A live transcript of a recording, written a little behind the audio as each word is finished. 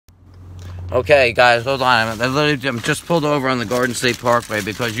Okay, guys, hold on. I'm just pulled over on the Gardenstate Parkway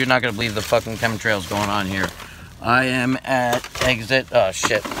because you're not going to believe the fucking chemtrails going on here. I am at exit... Oh,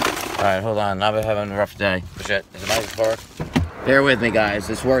 shit. Alright, hold on. I've been having a rough day. Shit. Is it my park? Bear with me, guys.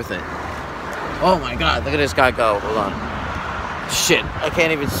 It's worth it. Oh, my God. Look at this guy go. Hold on. Shit. I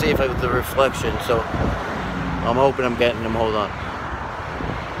can't even see if I have the reflection, so... I'm hoping I'm getting him. Hold on.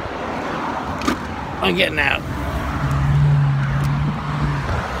 I'm getting out.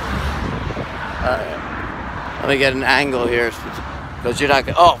 Let me get an angle here, because you're not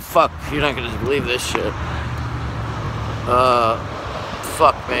gonna, oh fuck, you're not gonna believe this shit.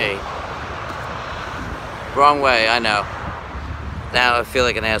 Fuck me. Wrong way, I know. Now I feel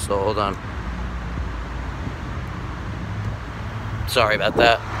like an asshole, hold on. Sorry about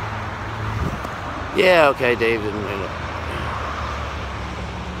that. Yeah, okay, David.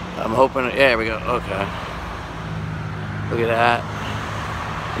 I'm hoping, yeah, there we go, okay. Look at that.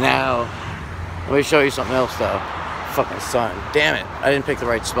 Now, let me show you something else though. Fucking sun. Damn it. I didn't pick the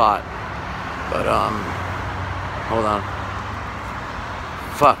right spot. But, hold on.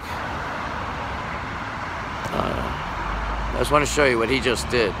 Fuck. I just want to show you what he just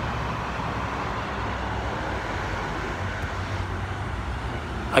did.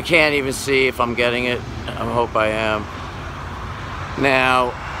 I can't even see if I'm getting it. I hope I am.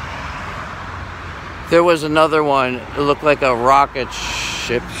 Now, there was another one. It looked like a rocket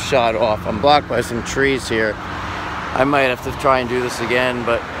ship shot off. I'm blocked by some trees here. I might have to try and do this again,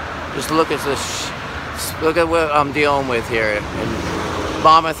 but just look at this. Look at what I'm dealing with here in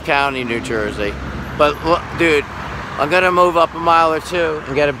Monmouth County, New Jersey. But look, dude, I'm gonna move up a mile or two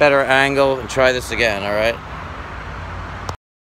and get a better angle and try this again, all right?